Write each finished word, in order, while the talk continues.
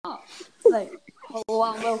Right.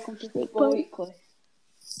 Hello and welcome to Football Weekly.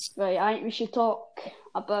 Right, I think we should talk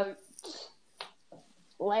about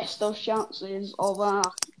Leicester's chances of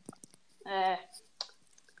a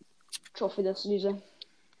trophy this season.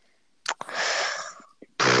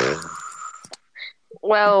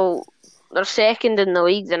 Well, they're second in the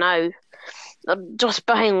league now. They're just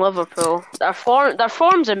behind Liverpool. Their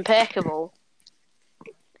form's impeccable.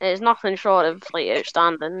 It's nothing short of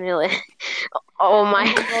outstanding, really. Oh my!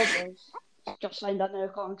 Brendan Rodgers just signed a new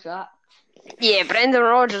contract. Yeah, Brendan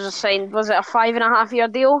Rodgers has signed. Was it a 5.5-year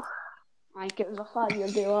deal? I think it was a 5-year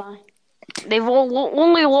deal. They've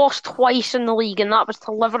only lost twice in the league, and that was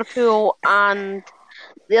to Liverpool and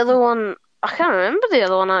the other one. I can't remember the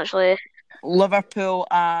other one actually. Liverpool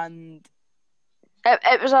and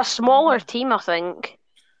It was a smaller team, I think.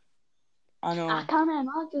 I know I can't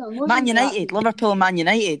imagine them losing Man to United. that. Liverpool and Man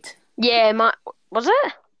United. Yeah, was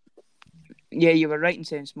it? Yeah, you were right in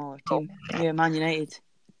saying smaller team. Yeah, Man United.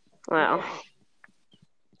 Well,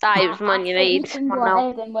 it was Man United. I think we can go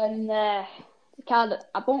ahead and win the card.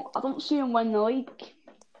 I don't see them win the league.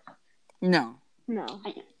 No.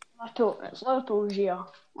 It's Liverpool's year.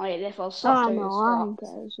 They've had such I a know, I think it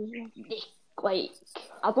is as well.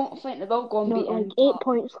 I don't think they will go and beat them. 8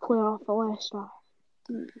 points clear off of Leicester.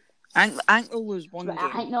 I think they'll lose one game.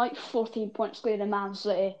 I think they're 14 points clear of Man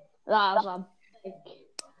City. That is a big,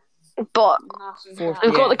 but massive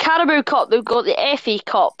they've got the Carabao Cup, they've got the FA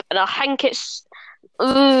Cup, and I think it's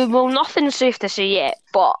nothing's safe to say yet,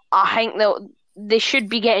 but I think they should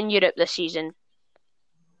be getting Europe this season.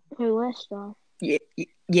 Who, Leicester?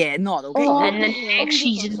 Yeah, no, they'll get Europe. And then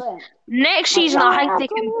next season, I think they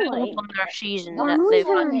can build on their season. They're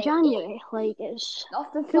losing in January. It's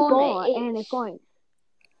football at any point.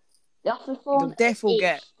 They'll definitely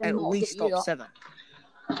get at least top 7.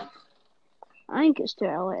 I think it's too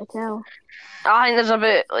early to tell. I think there's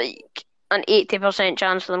about an 80%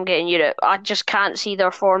 chance of them getting Europe. I just can't see their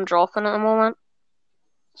form dropping at the moment.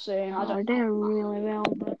 They're doing really well,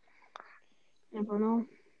 but never know.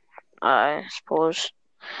 I suppose.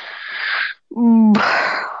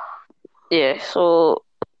 Yeah, so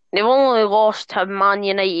they've only lost to Man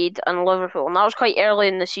United and Liverpool, and that was quite early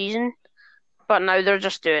in the season. But now they're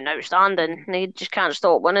just doing outstanding. They just can't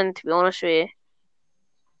stop winning, to be honest with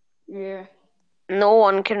you. Yeah. No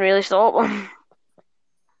one can really stop them.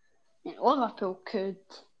 Liverpool could.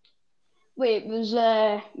 Wait, was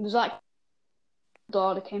that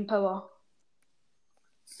the King Power?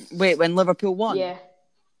 Wait, when Liverpool won? Yeah.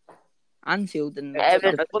 Anfield and it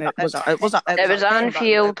was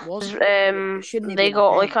Anfield. They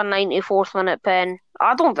got a 94th minute pen.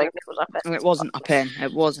 I don't think it was a pen. It wasn't a pen.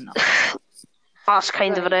 It wasn't a pen. That's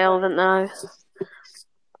kind of irrelevant now.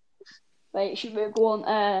 Right, should we go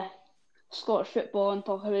on Scottish football and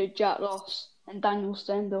talk about Jack Ross and Daniel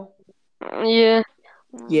Stendhal? Yeah.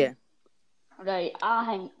 Right,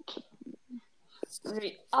 I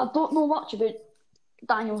don't know much about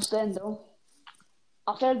Daniel Stendhal.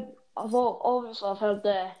 I've heard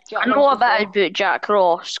Jack I know Ross a bit about Jack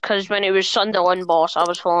Ross because when he was Sunderland boss, I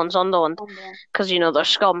was following Sunderland because they're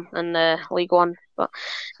scum in the League One. But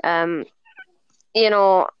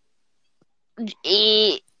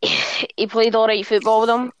he played alright football with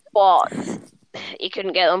them, but he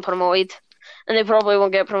couldn't get them promoted, and they probably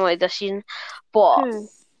won't get promoted this season. But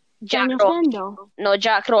Jack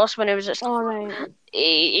Ross, when he was at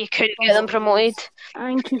he couldn't get them promoted. I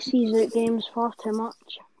think he sees out games far too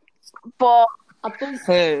much. But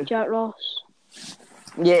Jack Ross.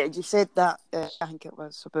 Yeah, you said that. I think it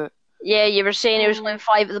was about. Yeah, you were saying he was playing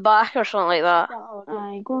 5 at the back or something like that.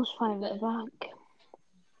 He goes 5 at the back.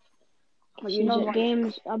 Sees out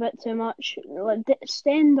games a bit too much.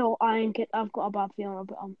 Stendhal, I think I've got a bad feeling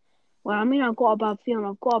about him. Well, I mean, I've got a bad feeling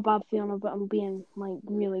about him being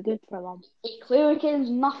really good for them. He clearly cares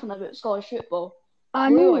nothing about Scottish football. I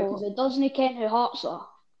know, because he doesn't ken who Hearts are.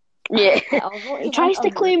 Yeah, he tries to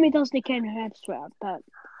claim he doesn't ken who Heads are, but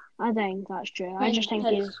I think that's true. I just think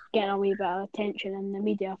he's getting a wee bit of attention in the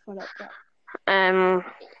media for it. But...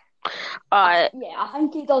 I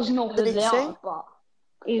think he does know who they are, but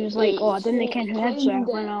he was like, I didn't ken who Heads were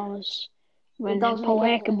when Paul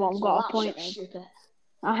Heckenbottom got appointed.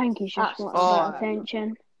 I think he's just wanting a bit of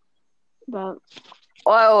attention. But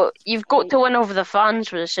well, you've got to win over the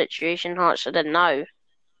fans with the situation Hearts are in now,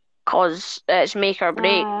 because it's make or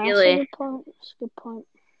break, really. That's a good point.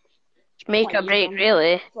 It's make or break,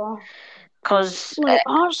 really. Because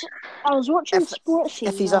Hearts, I was watching Sports Scene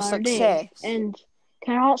if he's a success, and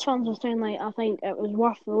Hearts fans were saying I think it was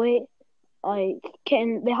worth the wait. They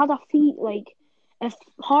had a fee. If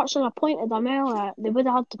Hearts had appointed them earlier, they would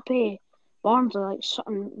have had to pay Barnsley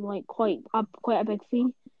something quite a big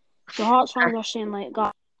fee. So Hearts fans are saying like,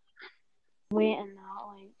 God, waiting that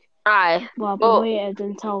like. Aye. Well, I've been waited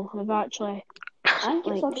until they've actually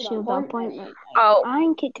sealed the appointment. I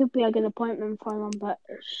think it could be a good appointment for them, but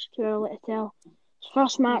it's too early to tell. His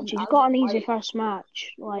first match, he's got an easy first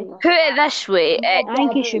match. Like, put it this way, I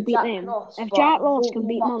think he should beat them. If Jack Ross can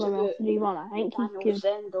beat Motherwell 3-1, I think he could.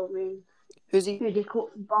 Who's he? Who they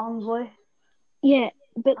coach Barnsley? Yeah,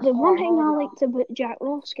 but the one thing I liked about Jack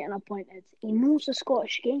Ross getting appointed, he knows the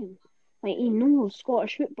Scottish game. Like, he knows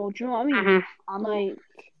Scottish football. Do you know what I mean?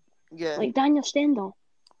 Mm-hmm. Like Daniel Stendhal.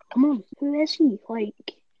 Come on, who is he? Like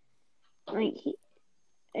he,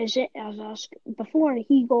 is it as before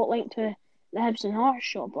he got linked to the Hibs and Hearts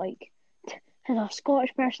job? Like, has a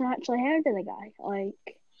Scottish person actually heard of the guy?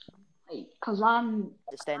 Like, because I'm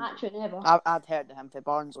actually never. I'd heard of him for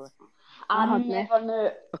Barnsley. I never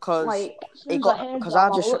knew because he got because I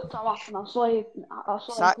just looked him up and I saw he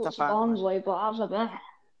coached Barnsley, but I was a bit.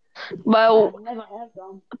 Well, I've never heard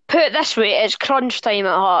of him. Put it this way, it's crunch time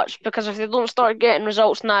at Hearts because if they don't start getting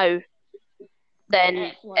results now,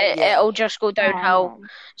 then it'll just go downhill.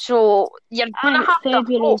 So you're gonna have to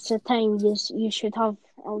hope. The time you should have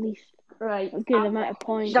at least a good amount of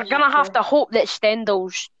points. You're gonna have to hope that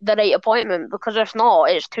Stendhal's the right appointment because if not,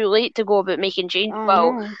 it's too late to go about making change.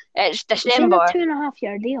 Well, it's December. It's a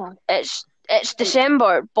 2.5-year deal. It's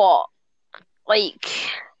December, but like.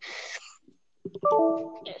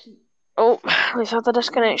 Oh, we've had a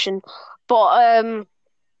disconnection. But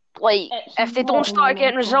if they don't start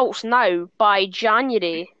getting results now by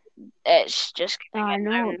January, it's just gonna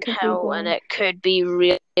get downhill, and it could be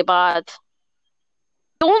really bad.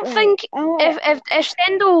 Don't think if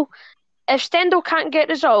Stendhal can't get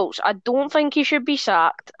results, I don't think he should be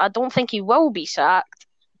sacked. I don't think he will be sacked,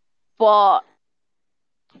 but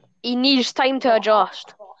he needs time to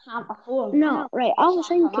adjust. No, right. I was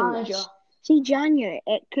thinking this. See, January,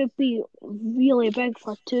 it could be really big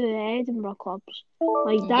for two of the Edinburgh clubs.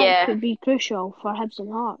 Like, that could be crucial for Hibs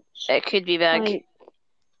and Hearts. It could be big. I think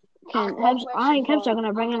Hibs are going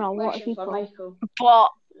to bring in a lot of people. But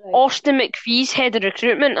Austin McPhee's head of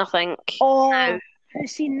recruitment, I think. Oh, I've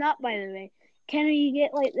seen that, by the way. Can you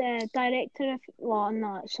get, like, the director of... Well,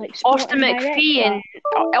 no, it's like... Austin McPhee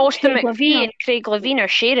and Craig Levine are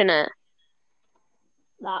sharing it.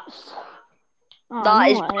 That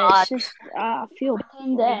is bad. Just, I feel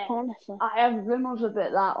bad, honestly. I have rumours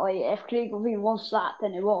about that. Like, if Craig Levine was sacked,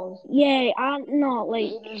 then he was. Yeah, he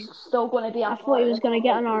was still going to be. I thought he was going to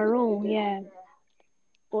get another role. Yeah.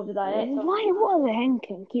 Or the director. What are they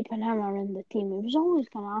thinking? Keeping him around the team. He was always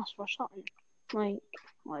going to ask for something.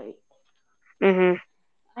 Mhm.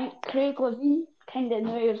 I think Craig Levine kind of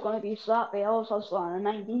knew he was going to be sacked by Ellis Hustler in the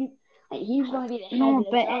 90s. Like, he was going to be the head of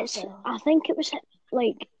the I think it was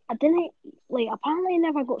like. I didn't, like, apparently he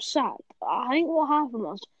never got sacked. I think what happened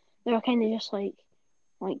was they were kind of just like,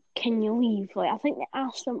 can you leave? Like, I think they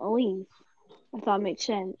asked him to leave, if that makes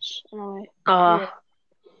sense, in a way.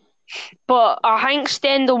 But I think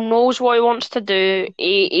Stendhal knows what he wants to do.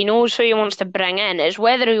 He knows who he wants to bring in. It's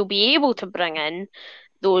whether he'll be able to bring in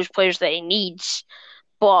those players that he needs.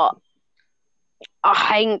 But I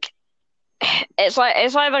think it's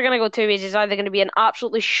either going to go two ways. It's either going to be an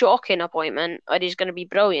absolutely shocking appointment or he's going to be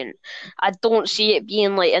brilliant. I don't see it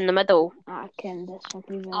being like in the middle. I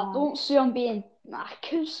don't see him being. I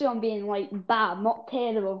could see him being like bad, not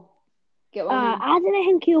terrible. Get what I mean? I don't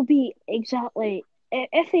think he'll be exactly.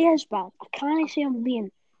 If he is bad, I can't see him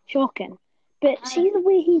being shocking. But see the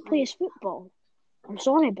way he plays football. I'm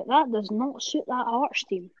sorry, but that does not suit that Hearts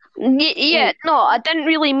team. Yeah, no, I didn't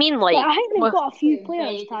really mean like. I think they've got a few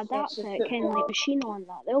players to adapt to it, kind of like Machino and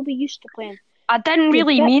that. They'll be used to playing. I didn't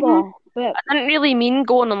really mean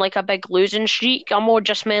going on like a big losing streak. I more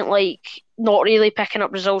just meant like not really picking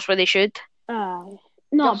up results where they should. No,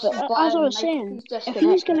 but as I was saying, if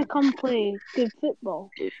he's gonna come play good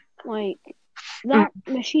football, like that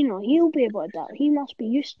Machino, he'll be able to adapt. He must be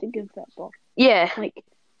used to good football. Yeah. Like,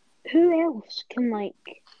 who else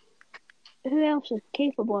is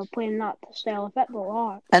capable of playing that style of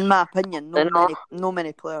football? In my opinion, no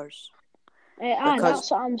many players.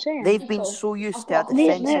 That's what I'm saying. They've been so used to a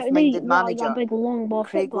defensive-minded manager, a big long ball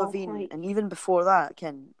Craig football, Levine, and even before that,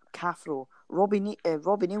 Cathro, Robbie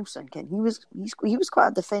Nielsen, he was quite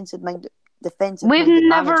a defensive-minded. We've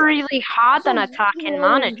never really had an attacking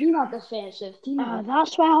manager.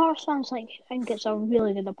 That's why Hearts fans think it's a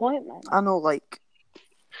really good appointment. I know, like.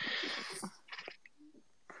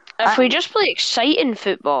 If we just play exciting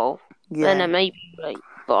football, then it might be right.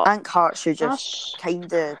 But I think Hearts should just kind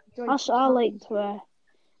of. That's what I liked with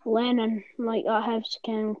Lennon, like that Hibs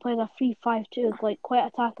can play the 3-5-2, like quite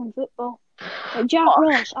attacking football. Like Jack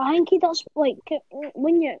Ross, I think he does like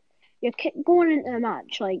when you you're going into the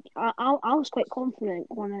match. Like I was quite confident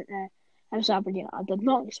going into House Aberdeen. I did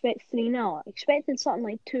not expect 3-0. I expected something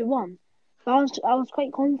like 2-1. But I was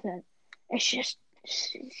quite confident. It's just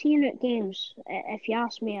seeing it games. If you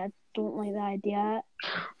ask me, I don't like the idea.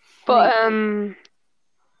 But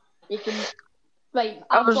You can. Right,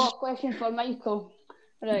 I've got a question for Michael.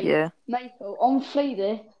 Right. Yeah. Michael, on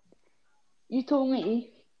Friday, you told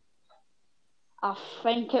me, I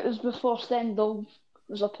think it was before Stendhal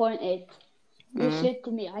was appointed, you said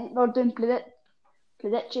to me, I think we're doing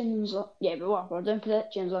predictions. Yeah, we were doing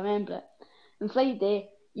predictions, I remember it. On Friday,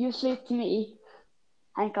 you said to me,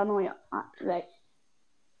 I think I know you, right,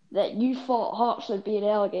 that you thought Hearts would be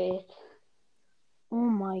relegated. Oh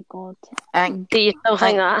my god. do you still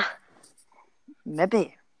think that?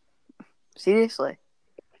 Maybe. Seriously.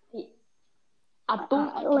 I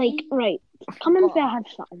don't like, right, coming for I have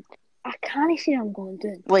something. I can't see I'm going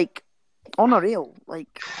doing. Like, on a real,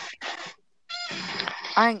 like,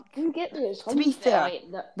 I think, to be fair,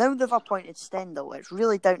 now they've appointed Stendhal, it's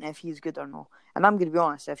really down to if he's good or not. And I'm going to be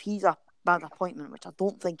honest, if he's a bad appointment, which I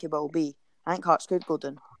don't think he will be, I think Hearts could go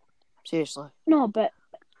down. Seriously. No, but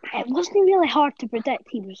it wasn't really hard to predict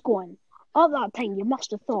he was going. At that time, you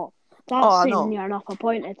must have thought that's saying near enough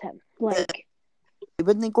appointed him. Like, he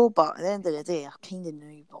wouldn't go, but at the end of the day, I kind of knew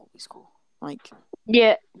he'd always go. Like,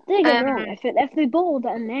 yeah. Don't get me wrong. If they bowled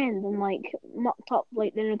it in the end and like mucked up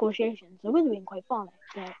like the negotiations, it would have been quite funny.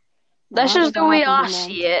 But this is the way I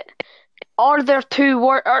see it. Are there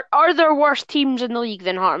are there worse teams in the league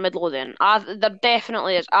than Heart Midlothian? There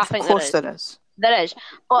definitely is. I think of course there is. There is.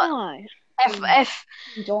 But if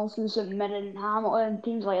Johnson, St Mirren, Hamilton,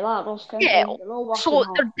 teams like that, Ross County, so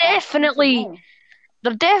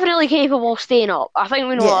they're definitely capable of staying up. I think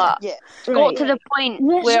we know that. Yeah. It's got to the point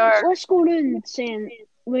where let's go around saying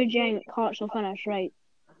where do you think Hearts will finish, right?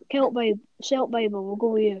 Celt Bible, we'll go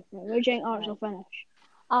with you. Where do you think Hearts will finish?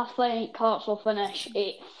 I think Hearts will finish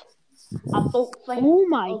 8th. I don't think. Oh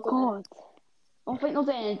my god! I don't think they'll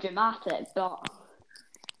do anything dramatic, but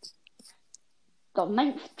they're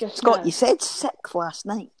 9th just Scott, now. you said 6th last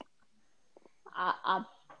night. I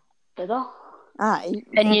did I? Aye.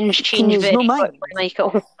 Opinions change very quickly,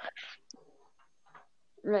 Michael.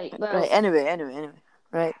 Right. Well, right. Anyway.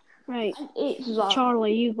 Right.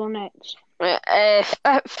 Charlie, you go next.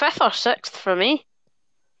 5th or 6th for me.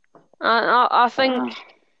 I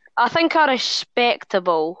think a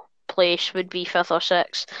respectable place would be 5th or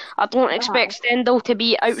 6th. I don't expect Stendhal to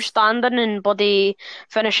be outstanding and bloody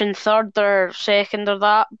finishing 3rd or 2nd or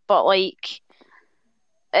that, but like,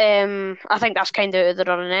 I think that's kind of out of the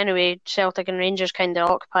running anyway. Celtic and Rangers kind of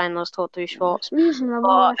occupying those top 2 spots.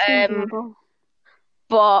 Reasonable.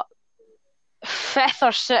 But 5th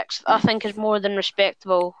or 6th, I think, is more than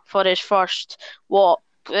respectable for his first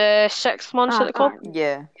 6 months at the club.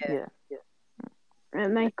 Yeah. Right,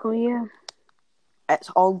 Michael, yeah. It's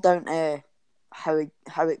all down to how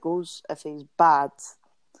it goes. If he's bad,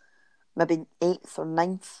 maybe 8th or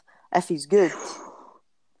 9th. If he's good,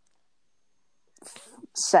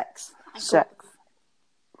 6th.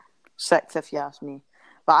 6th, if you ask me.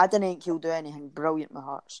 But I don't think he'll do anything brilliant with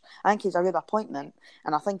Hearts. I think he's a good appointment,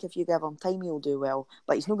 and I think if you give him time, he'll do well.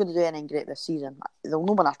 But he's not going to do anything great this season. They'll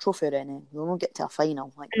not win a trophy or anything. They'll not get to a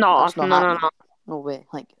final. Like, no. No way.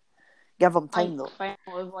 Like, give him time, though.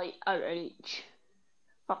 Final is like out of reach.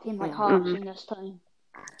 For a team like Hearts in this time.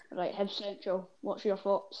 Right, Hibs Central, what's your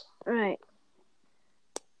thoughts? Right.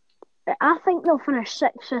 I think they'll finish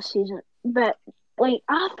 6th this season, but like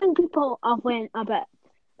I think people have went a bit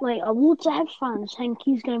like loads of Hibs fans think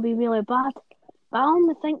he's going to be really bad, but I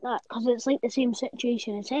only think that because it's like the same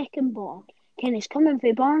situation as Heckingbottom. He's coming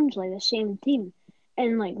from Barnsley, the same team,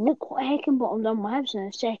 and like look what Heckingbottom done with Hibs in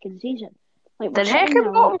his 2nd season. Like, did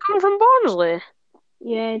Heckingbottom come from Barnsley?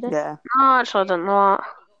 Yeah, he did. Yeah. No, actually, I didn't know that.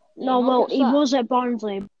 No, well, he was at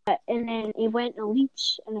Barnsley, and then he went to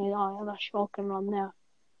Leeds, and he had a shocking run there.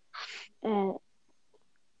 And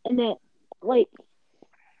then, like,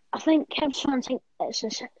 I think Hibs fans think it's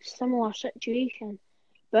a similar situation,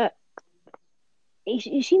 but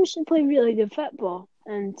he seems to play really good football,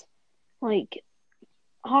 and like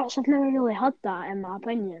Hearts have never really had that, in my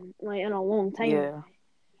opinion, like in a long time. Yeah.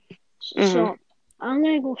 So I'm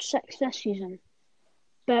gonna go 6th this season,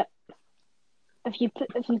 but if you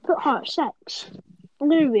put Hearts 6, I'm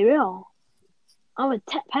gonna be real. I would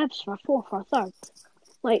tip Hibs for 4th or 3rd.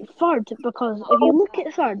 Like 3rd, because if you look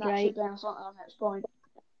at 3rd, right?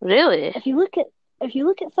 Really? If you look at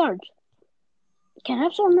 3rd, can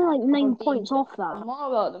Hibs are only like 9 points off that. I'm not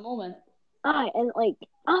about at the moment. Aye, and like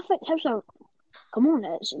I think Hibs are. Come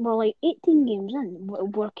on, we're like 18 games in.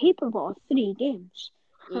 We're capable of 3 games.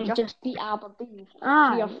 We just beat Aberdeen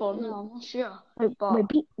 3 or 4 0, I'm not sure. We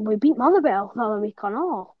beat Motherwell the other week or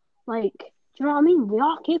not. Like, do you know what I mean? We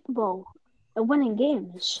are capable of winning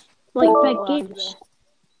games, like big games.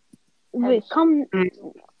 We come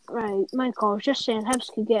right, Michael. I was just saying, Hibs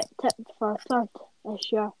could get tipped for 3rd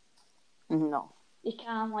this year. No. You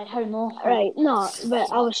can, like, how not? Right, no, but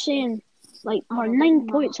I was saying, like, we're 9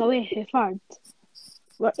 points away from 3rd.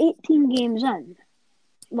 We're 18 games in,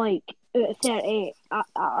 like, out of 38.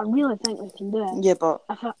 I really think we can do it. Yeah, but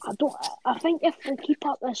I think if we keep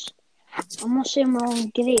up this, I'm not saying we're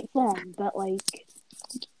on great form, but like,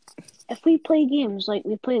 if we play games like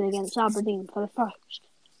we played against Aberdeen for the first,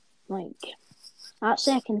 like, that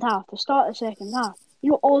second half, the start of the second half,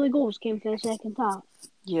 you know, all the goals came for the second half.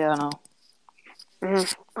 yeah, I know.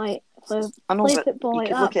 Like, if we I know, play but football you like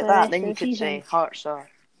could that look for at the that, rest then of you the could season, say Hearts are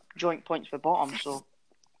joint points with bottom, so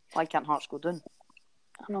why can't Hearts go down?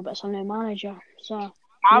 I know, but it's a new manager, so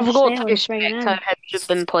I've got to Stelling's bringing respect in. how Hibs have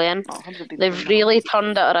been playing. Oh, Hibs have been They've playing really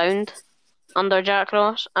turned it around under Jack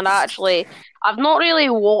Ross. And actually, I've not really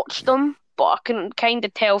watched them, but I can kind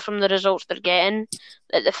of tell from the results they're getting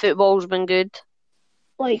that the football's been good.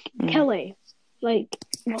 Like, Kelly, like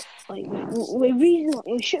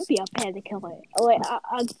we should be ahead of Kelly. Like,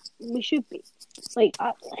 we should be. Like,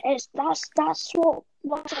 that's what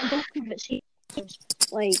I'm talking about. See,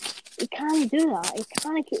 like, you can't do that. You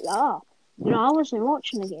can't keep that up. You know, I wasn't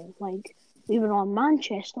watching the game. Like, we were on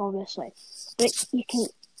Manchester, obviously, but you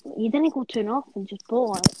didn't go 2-0 and just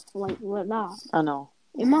ball it like that. I know.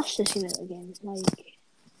 You must have seen it again. Like,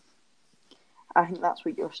 I think that's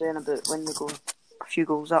what you're saying about when they go a few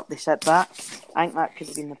goals up, they sit back. I think that could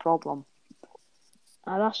have been the problem.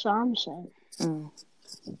 that's what I'm saying.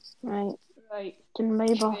 Right. Right. Then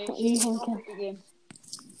maybe what are you thinking?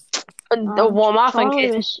 What am I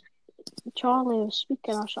thinking? Charlie was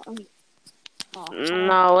speaking or something.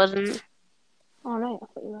 No, I wasn't. Oh, right, I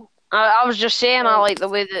thought you were. I was just saying I like the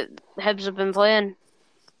way that Hibs have been playing.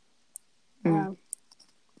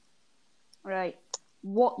 Right.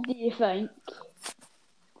 What do you think?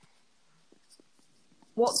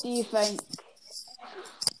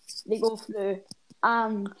 They go through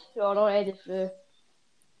and who are already through?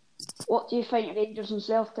 What do you think Rangers and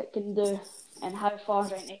Celtic can do, and how far do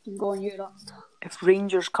you think they can go in Europe? If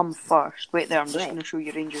Rangers come first, wait there, I'm just going to show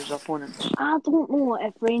you Rangers' opponents. I don't know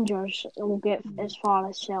if Rangers will get as far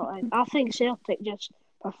as Celtic. I think Celtic just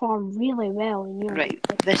perform really well in Europe. Right,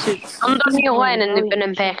 this is... Under Neil Lennon, they've been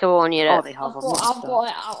impeccable in Europe. Oh, they have. I've got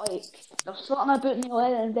it at, like, there's something about Neil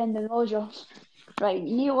Lennon and Brendan Rodgers. Right,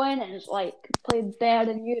 Neil Lennon's, like, played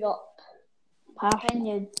better in Europe, my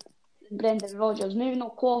opinion, than Brendan Rodgers. Maybe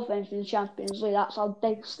not qualifying for the Champions League, that's a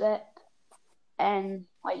big step. And,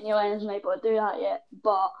 like, Neil Lennon's not able to do that yet.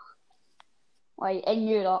 But, like, in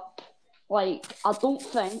Europe, like, I don't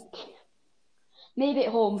think, maybe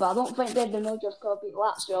at home, but I don't think Brendan Rodgers could have beat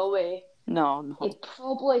Lazio away. No. He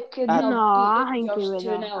probably could No, have I beat think he Rangers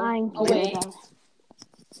would 2-0 away.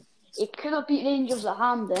 He could have beat Rangers at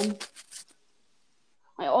Hampden.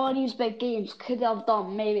 Like, all these big games could have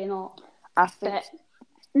done, maybe not. I think...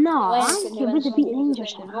 No, I think he would have beat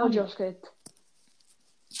Rangers at Rodgers could.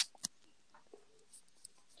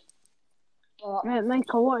 Right,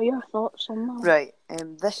 Michael, what are your thoughts on that? Right,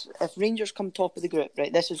 if Rangers come top of the group,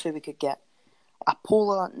 right, this is who we could get.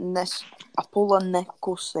 Apolla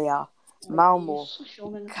Nicosia, Malmo,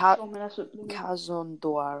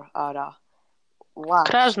 Krasnodar,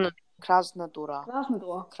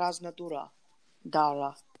 Krasnodara,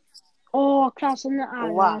 Dara. Oh,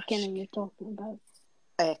 Krasnodar, I can know you're talking about.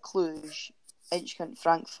 Cluj, Eintracht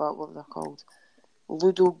Frankfurt, what they're called.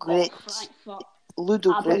 Ludogorets,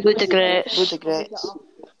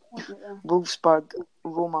 Wolfsburg,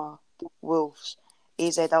 Roma, Wolves,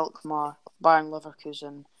 AZ Alkmaar, Bayern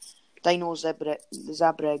Leverkusen, Dino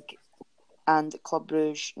Zagreb, and Club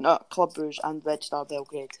Brugge and Red Star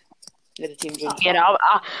Belgrade. They're the teams.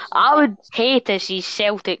 I would hate to see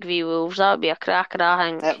Celtic v Wolves. That would be a cracker, I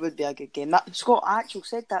think. That would be a good game. Scott, I actually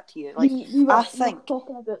said that to you. Like, I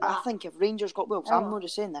think if Rangers got Wolves, I'm not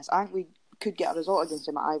just saying this. I think we could get a result against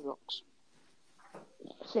them at Ibrox.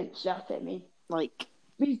 Since that, I mean, like,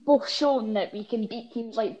 we've both shown that we can beat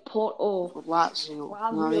teams like Porto,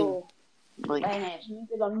 Lazio, like, Venice.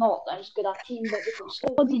 Maybe they're not as good a team, but we can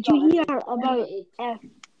still. What did you hear about if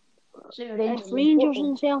Rangers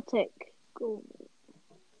and Celtic go?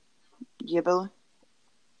 Yeah, Billy.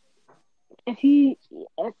 If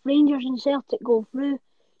Rangers and Celtic go through,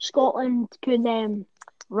 Scotland could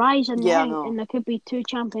rise in the rank, and there could be 2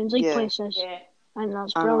 Champions League places. And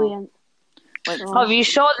that's brilliant. Like, have you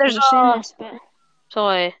saw there's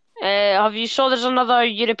Sorry. Have you saw there's another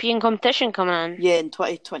European competition coming in? Yeah, in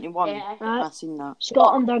 2021. Yeah. I've seen that.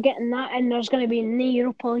 Scotland are getting that, and there's going to be no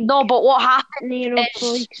Europa League. No, but what happened No Europa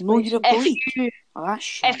is League. No Europa if League. you Oh, that's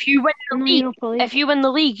shit. if you win the No league, Europa League. if you win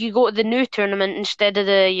the league, you go to the new tournament instead of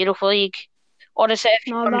the Europa League. Or is it if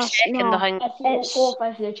you No, come that's- second? no. I think. If you It's-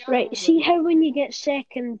 qualify for the Champions Right, see League. how when you get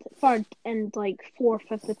second, third, and like fourth,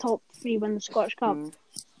 if the top three win the Scottish Cup,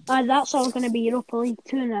 that's all going to be Europa League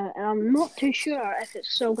too now, and I'm not too sure if it's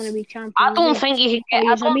still going to be Champions I don't League. think you can get. Or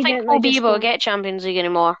I is don't think immediately we'll be just able to going- get Champions League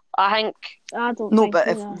anymore. I think. I don't No, think but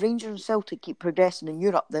if either. Rangers and Celtic keep progressing in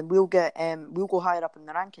Europe, then we'll go higher up in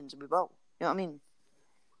the rankings, and we will. You know what I mean?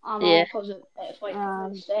 I know, Yeah. because it's like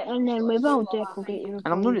And then we will definitely get Europa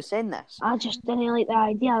And I'm not League. just saying this. I just didn't like the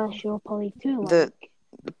idea of this Europa League too. The-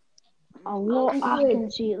 Like, a lot I can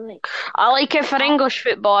see, like, I like it for English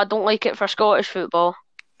football. I don't like it for Scottish football.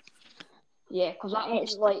 Yeah, because that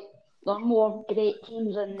means like there are more great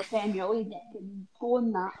teams in the Premier League that can go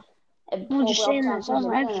in that. I'm just saying this as a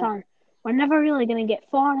Hibs fan. We're never really going to get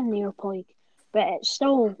far in the Europa League, but it's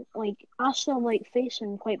still like I still like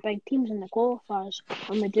facing quite big teams in the qualifiers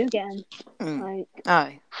when we do get in. Like,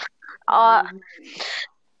 Aye.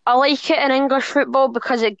 I like it in English football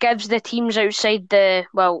because it gives the teams outside the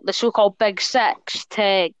so-called Big Six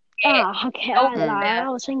to I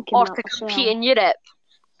was thinking or that to myself. compete in Europe,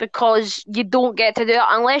 because you don't get to do it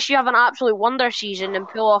unless you have an absolute wonder season and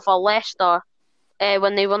pull off a Leicester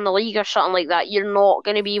when they won the league or something like that. You're not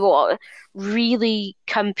going to be able to really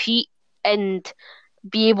compete and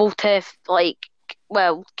be able to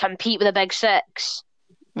compete with the Big Six.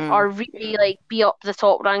 Or really be up the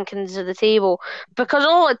top rankings of the table, because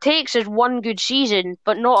all it takes is one good season,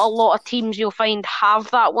 but not a lot of teams you'll find have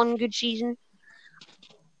that one good season.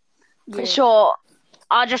 Yeah. So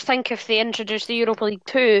I just think if they introduce the Europa League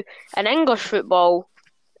 2 in English football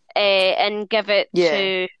and give it to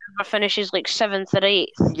whoever finishes like 7th or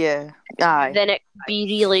 8th, then it could be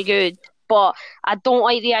really good. But I don't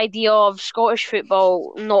like the idea of Scottish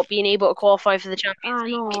football not being able to qualify for the Champions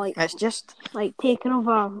League. I know, like, It's just like taking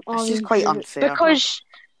over all it's just these quite groups. unfair. Because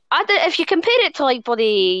if you compare it to like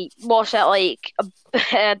what's it like?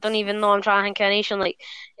 I don't even know. I'm trying to think of a nation like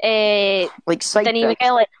Cyprus,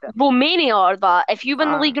 like Romania or that. If you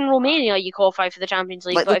win the league in Romania, you qualify for the Champions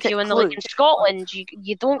League. Like, but look if you at win the league in Cluj. Scotland,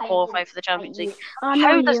 you don't qualify for the Champions League. I know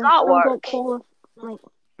How does you that still work? got like,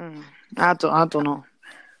 I don't know.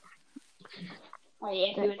 Like,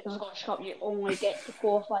 if you win the Scottish Cup, you only get to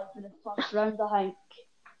qualify for the first round, I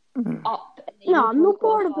think. Up. No, I'm not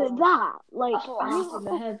bored about that. Like, That's what happened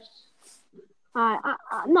with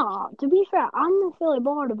Hibs. No, to be fair, I'm not really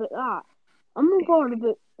bored about that. I'm not bored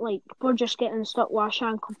about, like, we're just getting stuck with a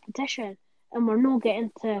shan competition and we're not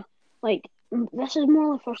getting to, like, this is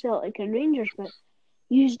more for Celtic and Rangers, but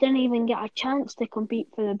you didn't even get a chance to compete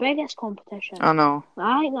for the biggest competition. I know.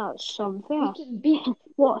 I think that's unfair. We can beat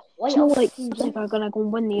What? It's not like Celtic are going to go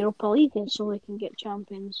and win the Europa League and so they can get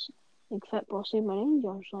champions like football, same with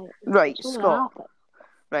Rangers. Like, Right, it's not gonna Scott. happen.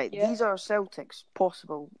 Right, Yeah. these are Celtic's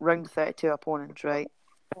possible round 32 opponents, right?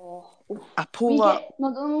 Oh. I pull We up. get, no,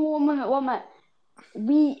 1 minute.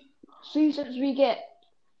 Since we get,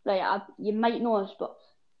 right, you might know this, but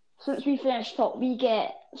since we finished top, we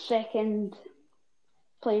get second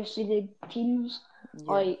place seeded teams.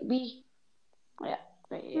 Like,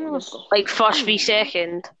 Like first v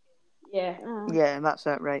second. Yeah. Yeah, that's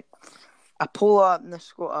it, right. Apola,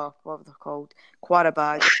 Niskota, whatever they're called,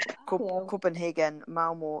 Qarabag, Copenhagen,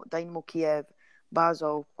 Malmo, Dynamo Kiev,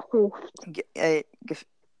 Basel,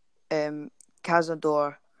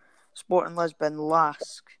 Cazador, Sporting Lisbon,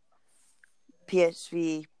 Lask,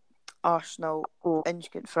 PSV, Arsenal,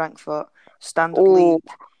 Eintracht Frankfurt, Standard Liège,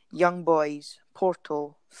 Young Boys,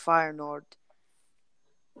 Porto, Feyenoord,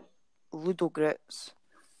 Ludogorets,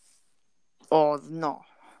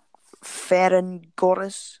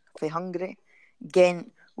 Ferencváros for Hungary,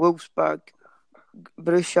 Ghent, Wolfsburg,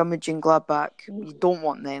 Borussia Mönchengladbach. You don't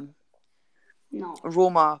want them. No.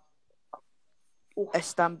 Roma,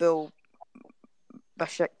 Istanbul,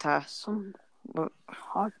 Besiktas,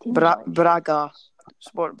 Braga,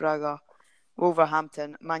 Sport Braga,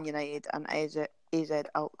 Wolverhampton, Man United, and AZ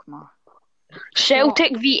Alkmaar.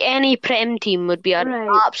 Celtic v any Prem team would be an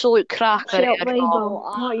absolute cracker. What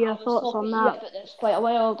are your thoughts on that? About this quite a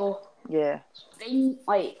while ago. Yeah. Spain,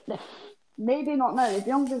 maybe not now. They've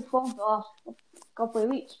been on good form for the last couple of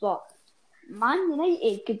weeks, but Man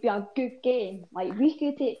United could be a good game. Like, we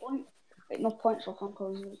could take points. No points off them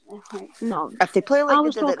because no. If they play like I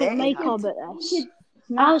was they did talking at to Michael about this.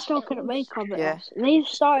 I was talking to Michael about this. They've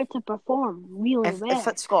started to perform really well. If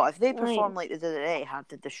it's Scott, if they perform like they did at Etihad,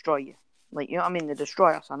 they destroy you. Like, you know what I mean? They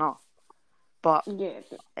destroy us, I know. But Yeah.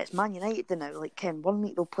 it's Man United now. Like, Ken, 1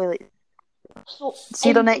 week they'll play like. So,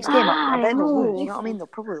 See their next game. I bet they'll know. lose. You know what I mean? They'll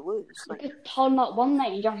probably lose. You Like, could turn up one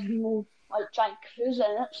night and just try and cruise it,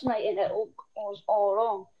 and next night and it was all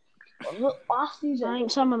wrong. But look, last season, I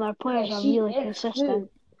think some of their players are really consistent.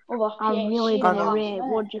 Over I really PSG don't last rate minute.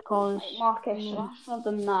 what do you call Like Marcus Rashford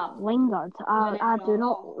and that. Lingard. I do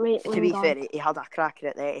not rate to be Lingard. fair, he had a cracker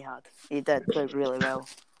at the Etihad. He did play really well.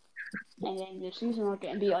 And then the season we're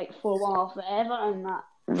getting beat like 4-1 off forever and that.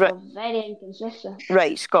 Right. They're very inconsistent.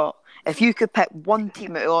 Right, Scott. If you could pick one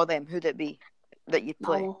team out of all them, who'd it be that you'd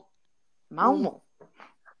play? Malmo.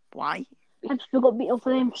 Why? We got beat off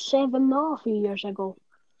of them 7-0 a few years ago.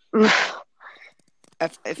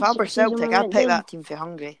 If I were Celtic, I'd pick that team for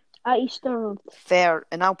Hungary. At Easter Road. Fair,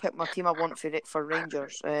 and I'll pick my team I want for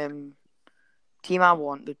Rangers. Team I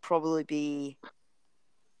want would probably be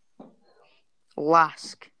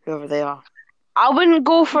Lask, whoever they are. I wouldn't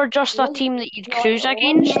go for just a team that you'd cruise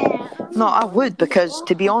against. No, I would, because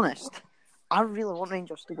to be honest, I really want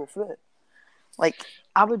Rangers to go through. Like,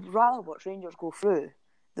 I would rather watch Rangers go through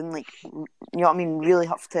than, like, you know what I mean, really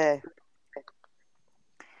have to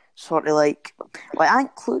sort of like I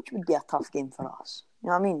think Cluj would be a tough game for us. You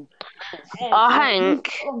know what I mean? I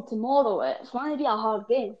think tomorrow it's going to be a hard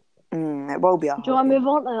game. It will be a hard game. Do you want to game. move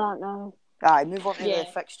on to that now? Aye, move on to the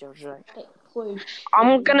fixtures, right?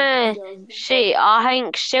 I'm gonna say I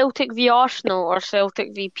think Celtic v Arsenal or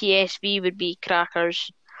Celtic v PSV would be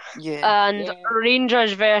crackers. Yeah. And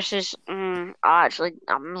Rangers versus actually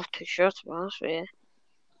I'm not too sure, to be honest with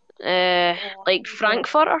you. Like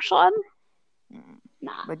Frankfurt or something?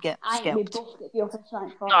 Nah. We'd get I think we scalped. both get beat off in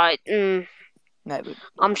Frankfurt. Right, No,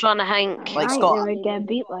 I'm trying to think. Like I Scott, think they would get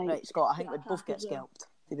beat right, Scott, I think we'd both get scalped,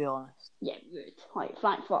 to be honest. Yeah, we would. Like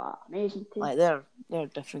Frankfurt are amazing team. Like they're a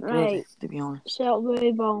different grade, to be honest.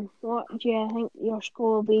 Celtic Ball, what do you think your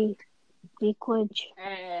score will be? The Cluj?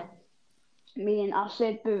 I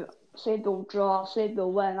said they'll draw, I said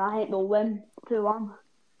they'll win. I think they'll win 2-1.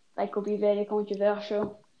 Like, it'll be very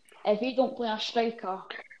controversial. If you don't play a striker,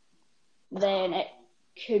 then it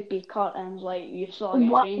could be curtains like you saw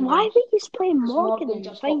against Rangers. Why did you play Morgan in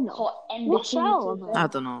the final? What's that? I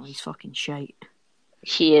don't know, he's fucking shite.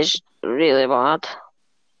 He is really bad.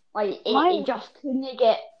 Like, he just couldn't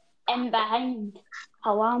get in behind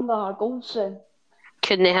Helander or Goldson.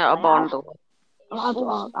 Couldn't hit a bundle. I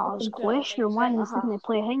was questioning why he didn't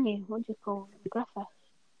play Hingy. What do you call him?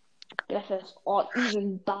 Griffiths, or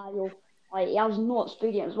even Dial. Like, he has no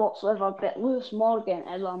experience whatsoever, but Lewis Morgan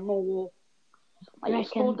is a no-go. Like, I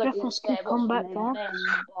reckon Griffiths could come back there.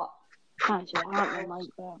 But can't say it happened like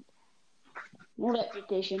that. No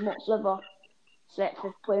reputation whatsoever, except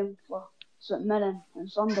for playing for St Mirren and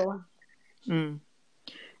Sunderland.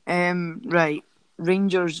 Right.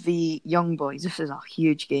 Rangers v Young Boys. This is a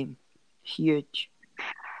huge game. Huge.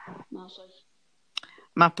 Massive.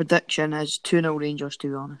 My prediction is 2-0 Rangers, to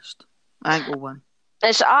be honest. I think we'll win.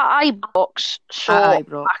 It's at Ibrox, so I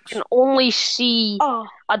can only see.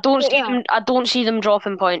 I don't see them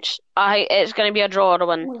dropping points. It's going to be a draw or a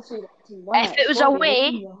win. If it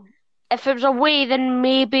was away, then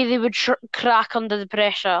maybe they would crack under the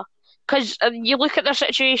pressure. Because you look at their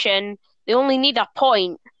situation, they only need a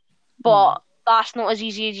point, but that's not as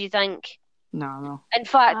easy as you think. No. In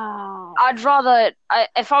fact, I'd rather,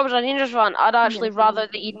 if I was a Rangers fan, I'd actually rather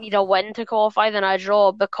that you'd need a win to qualify than a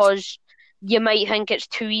draw, because you might think it's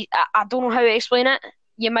too easy. I don't know how to explain it.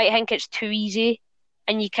 You might think it's too easy,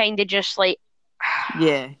 and you kind of just like...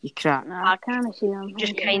 Yeah, you crack. I kind of see them.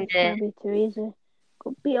 Just kind of... be too easy.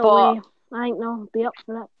 Go beat away. I think they'll be up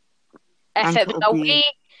for it.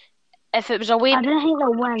 If it was away... I didn't think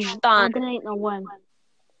they'll win.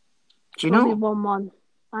 Do you know? It'll be 1-1.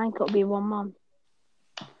 I think it'll be 1-1.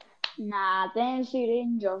 Nah, then see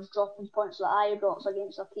Rangers dropping points like Ibrox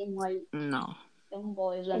against a team like Young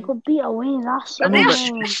Boys. They could beat away, that's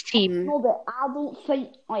the team. No, but I don't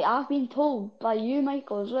think, like, I've been told by you,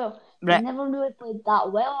 Michael, as well, they never really played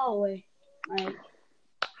that well away. Like,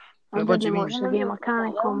 what do you mean? The game. I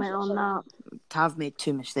can't comment on that. Have made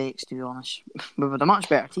 2 mistakes, to be honest. We were a much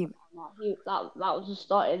better team. That was the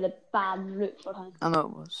start of the bad route for him. I know it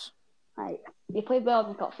was. Like, he played well in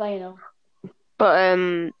the cup final. But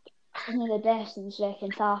wasn't the best in the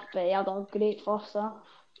second half, but he had a great first half.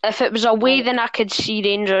 If it was away, then I could see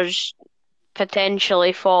Rangers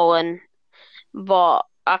potentially falling. But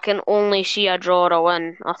I can only see a draw or a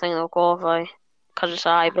win. I think they'll qualify because it's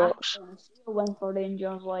Ibrox. I see a win for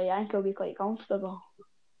Rangers. Like, I think it'll be quite comfortable.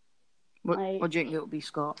 What do you think it'll be,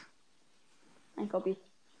 Scott? I think it'll be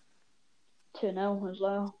 2-0 as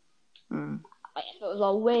well. Like, if it was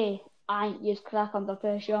away, I think you'd crack under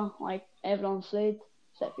pressure, like everyone said,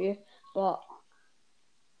 except for you. But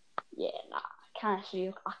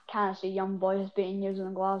can't see young boys being used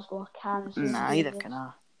in Glasgow. I can't see. Nah, either can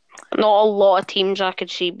I. Not a lot of teams I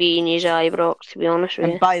could see being used at Ibrox, to be honest with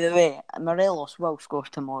you. And by the way, Morelos will score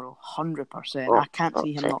tomorrow, 100%. I can't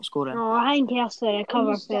see him not scoring. No, I think he has to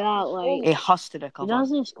recover for that. Like, he has to he recover.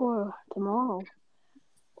 doesn't score tomorrow.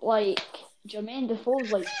 Like, Jermaine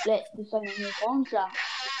Defoe's like set to sign a new contract.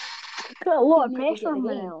 Put a lot of pressure on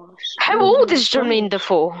Morelos. How old is Jermaine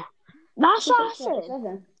Defoe? That's what I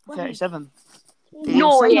said. 37.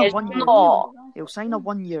 No, he is not. He'll sign a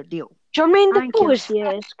 1-year deal. Jermaine I think Defoe he'll is see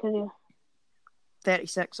his career.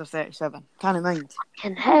 36 or 37. Can't mind.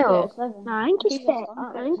 fucking hell. No, I think he's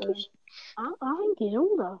I think he's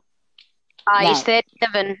older. He's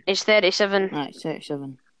 37. He's 37. Right,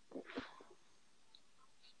 37.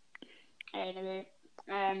 Anyway,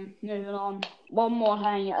 moving on. One more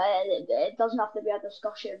thing. It doesn't have to be a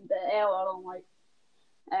discussion, but earlier on, like,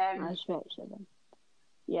 That's 37.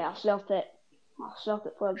 yeah, Celtic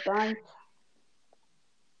for a bank.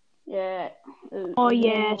 Yeah. Oh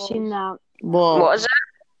yeah, I've seen that. Whoa. What is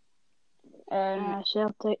it?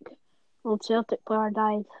 Celtic. Old Celtic player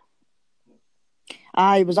died.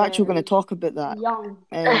 I was actually going to talk about that.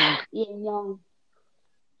 Ian Young.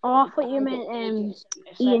 Oh, I thought you meant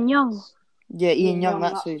Ian Young. Yeah, Ian Young,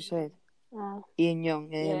 that's who you said. Ian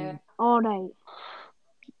Young. Yeah. Alright.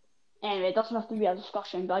 Anyway, it doesn't have to be a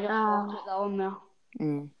discussion, but I just want to put that on there.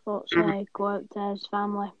 Thoughts go out to his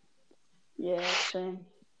family. Yeah, same.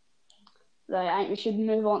 Right, I think we should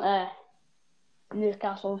move on to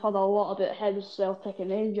Newcastle. We've had a lot about Hibs, Celtic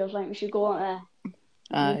and Rangers. I think we should go on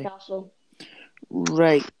to Newcastle.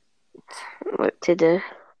 Right. What to do?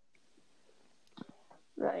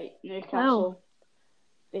 Right, Newcastle.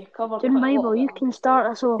 They covered Jim Bible, you can start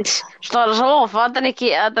us off. Start us off? I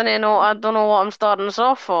don't know what I'm starting us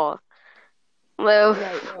off for. Well,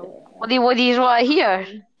 what do you want to hear?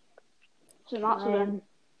 St. Maximin,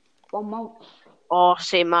 1 month. Oh,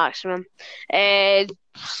 St. Maximin.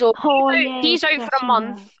 So he's out for a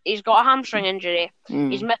month. He's got a hamstring injury.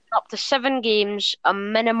 He's missing up to 7 games, a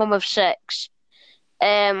minimum of 6.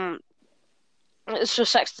 So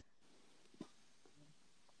 6.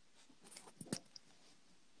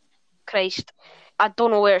 Christ, I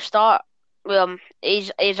don't know where to start.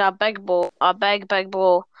 He's a big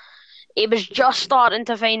blow. He was just starting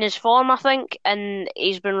to find his form, I think, and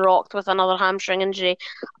he's been rocked with another hamstring injury.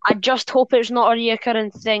 I just hope it's not a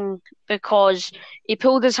reoccurring thing, because he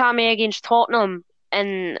pulled his hammy against Tottenham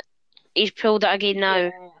and he's pulled it again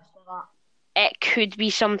now. It could be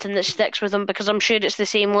something that sticks with him, because I'm sure it's the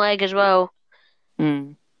same leg as well.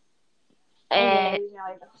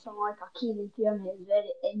 Someone like a Kieran Tierney is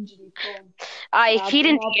very injury prone.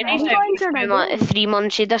 Kieran Tierney's out for 3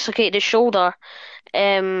 months. He dislocated his shoulder.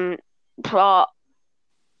 But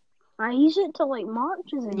he's out till like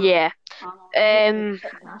March, isn't he? Yeah.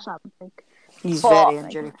 That's a big. He's very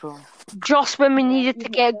injury prone. Just when we needed to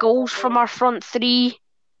get goals from our front 3,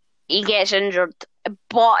 he gets injured.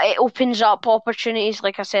 But it opens up opportunities,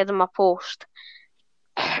 like I said in my post.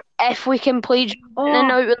 If we can play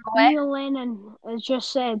out of the way. Neil Lennon has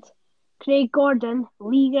just said Craig Gordon,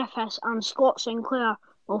 Lee Griffiths and Scott Sinclair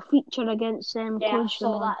will feature against them. Yeah, I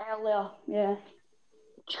saw that earlier. Yeah.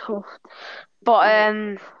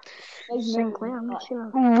 But Sinclair,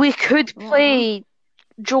 we could play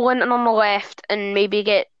Joe Linton on the left and maybe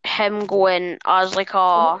get him going as like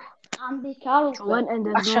a Andy Carroll.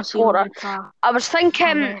 supporter. I was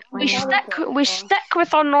thinking we stick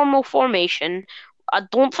with our normal formation. I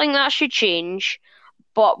don't think that should change,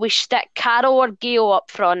 but we stick Carroll or Gale up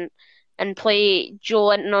front and play Joe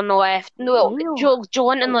Linton on the left. No, Joe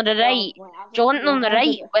Linton on the right. Joe Linton on the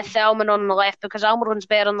right with Almiron on the left, because Almiron's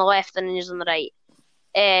better on the left than he is on the right.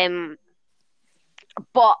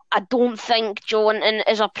 But I don't think Joe Linton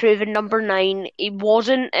is a proven number 9. He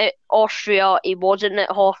wasn't at Austria, he wasn't at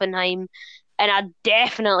Hoffenheim, and I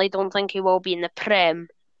definitely don't think he will be in the Prem.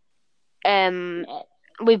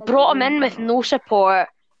 We brought him in with no support.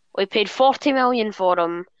 We paid 40 million for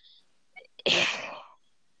him. He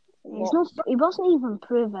wasn't even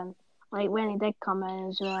proven, like when he did come in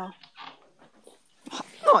as well.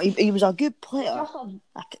 No, he was a good player.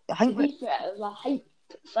 I think it was a hype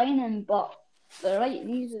signing, but the right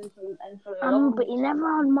reason for the but he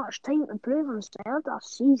never had much time to prove himself that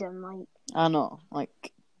season. Like, I know,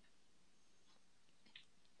 like.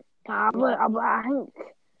 I think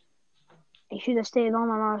he should have stayed on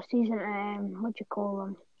another season. What do you call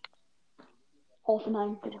them?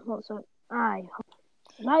 Hoffenheim. What's it? Aye.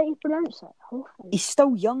 Is that how you pronounce it? Hoffenheim. He's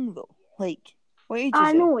still young though. Like, what age is he?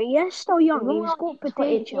 I know, he is still young. He's got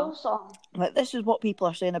potential. Like, this is what people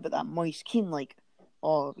are saying about that Moise Keane. Like,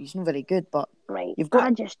 oh, he's not very good, but Right. you've got.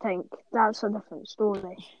 I just think that's a different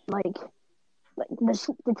story. Like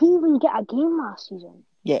did he even get a game last season?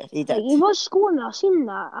 Yeah, he did. Like, he was scoring. I seen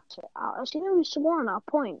that. I seen him scoring at a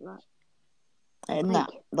point.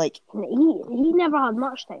 Like he never had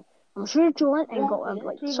much time. I'm sure Joe Linton got him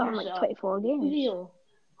like something like 24 games.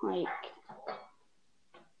 Like, I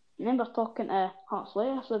remember talking to Hearts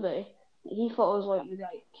Lewis about it. He thought it was like maybe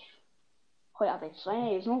like quite a big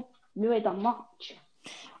sign. He's not really done much.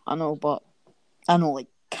 I know, but I know like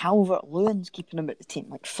Calvert-Lewin's keeping him at the team.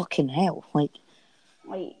 Like fucking hell, like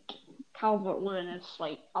Calvert-Lewin is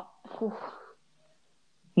like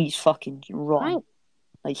he's fucking wrong. Right.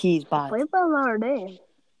 Like he's bad. Played well the other day.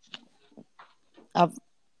 I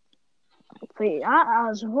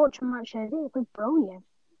was watching match the other day. He played brilliant.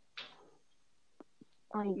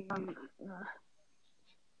 Like, I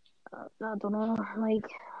don't know.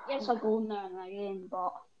 Like, gets a goal now and again,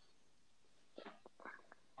 but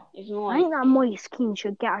he's not. I think that Moise Keane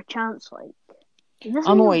should get a chance. Like, he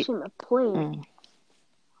doesn't I know even seem to play.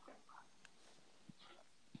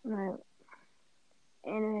 Right.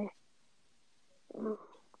 Anyway.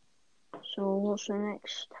 So what's the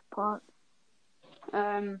next part?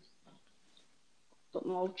 Don't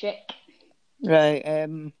know, check. Right.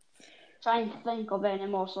 Trying to think of any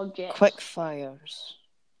more subjects. Quick fires.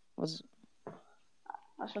 That's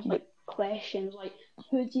just like questions like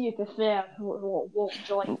who do you prefer? What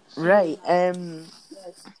joint? Right.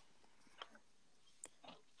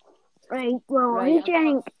 Right. Well, who do you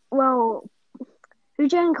think? Well, who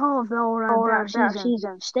do you think of the all-round better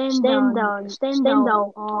season?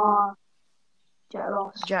 Stendhal or Jack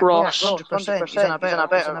Ross? Ross. 100%. He's in a better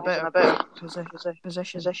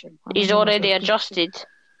position. He's already adjusted.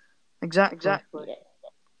 Exactly.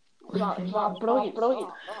 That brilliant.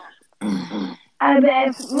 I bet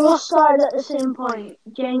if Ross started at the same point,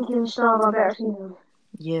 Jenkins still have a better season.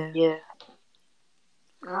 Yeah.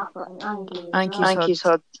 I think He's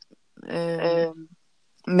had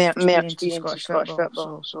more experience in Scottish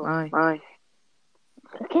football, so aye.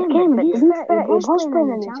 Again, but he was playing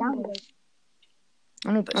in the Champions.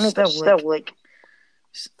 I know, but still, like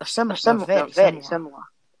they're very similar.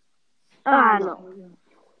 I know.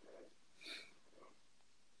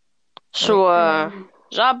 So,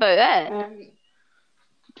 is that about it?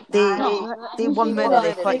 They won me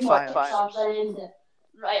the quick fire.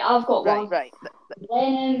 Right, I've got one. Right.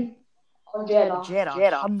 Lennon or Gerrard?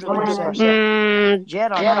 100%.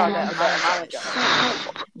 Gerrard had a better manager.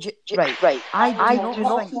 Right. I do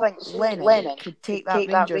not think Lennon could take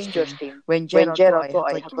that Rangers team when Gerrard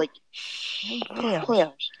got it, had like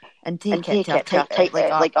players and take it to a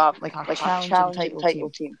challenging title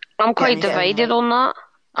team. I'm quite divided on that.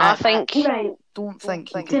 I think. Don't think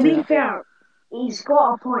he To could be do it. fair, he's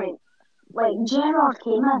got a point. Like, Gerrard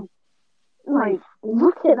came in. Like,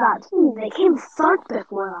 look at that team. They came third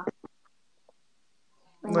before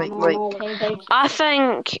that. I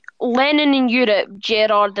think Lennon in Europe,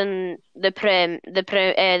 Gerrard in the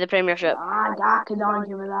Premiership. I could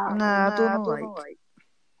argue with that. Nah, I don't know.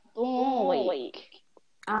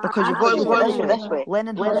 Because you've got to look at it this way.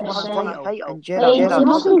 Lennon has won a title, and Gerrard. He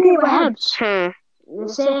wasn't great with Hibs. Hmm. The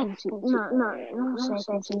second season, not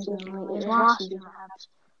second season, like his last season with Hibs.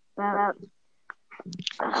 But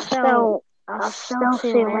I still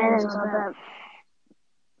say Lennon's a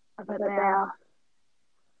bit better.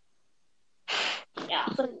 Yeah,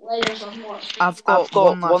 I think Lennon's are more. I've got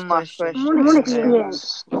one last question. More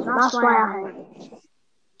experience. That's why I think.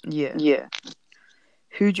 Yeah.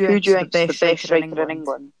 Who do you think is the best striker in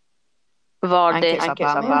England? Vardy. I think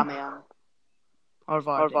it's Aubameyang. Or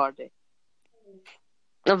Vardy.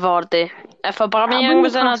 Vardy. If Aubameyang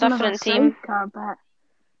was in a different team.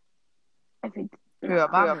 Who,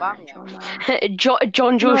 Aubameyang?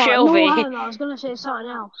 John Joe Shelby. No, I was going to say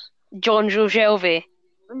something else. John Joe Shelby.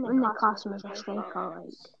 Wouldn't they class him as a striker,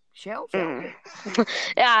 like? Shelby?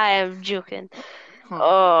 Yeah, I am joking.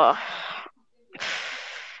 Oh.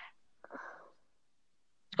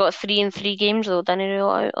 He's got 3 in 3 games though, didn't he rule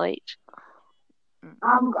out like?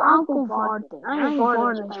 I'll go Vardy. I think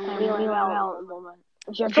Vardy's playing really well at the moment.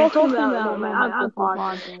 If you're talking about at the moment, I'll go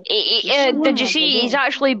Vardy. Did you see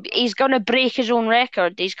he's gonna break his own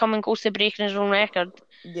record. He's coming close to breaking his own record.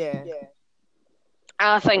 Yeah.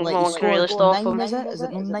 I think no one can really stop him. Is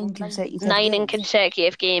it 9 consecutive 9 in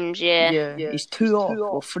consecutive games, yeah. He's 2 off,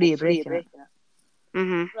 or 3 breaking it.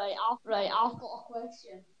 Mhm. Right, I've got a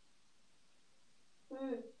question. Who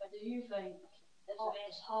do you think is the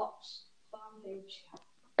best Hearts fan page?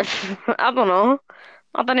 I don't know.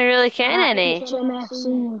 I don't really care any.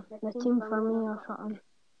 HMFC, the team for me or something.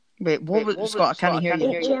 Wait, what was Scott? I can't hear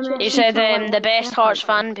you. You said the best Hearts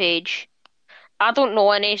fan page. I don't know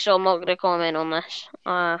any, so I'm not going to comment on this.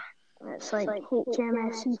 It's like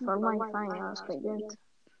HMSC for life. I think that's quite good.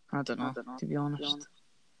 I don't know, to be honest.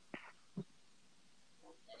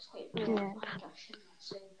 Yeah.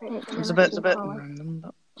 It's a bit random,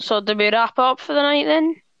 but... So do we wrap up for the night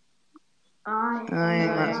then? Aye.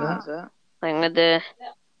 I think that's it. I think we do.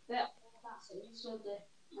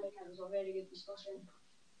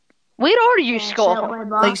 Where are you, Scott?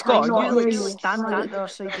 Like, Scott, are you like standing at the other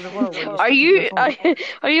side of the world?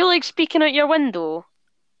 Are you like speaking out your window?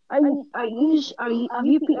 Have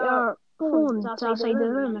you put your phone to the side of the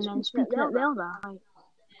room and then speaking at the other?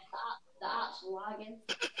 That's lagging.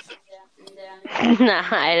 Nah,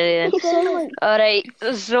 I didn't. Alright,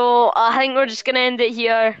 so I think we're just gonna end it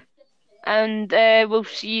here. And we'll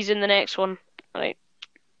see you in the next one. Alright.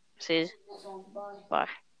 See you. Bye.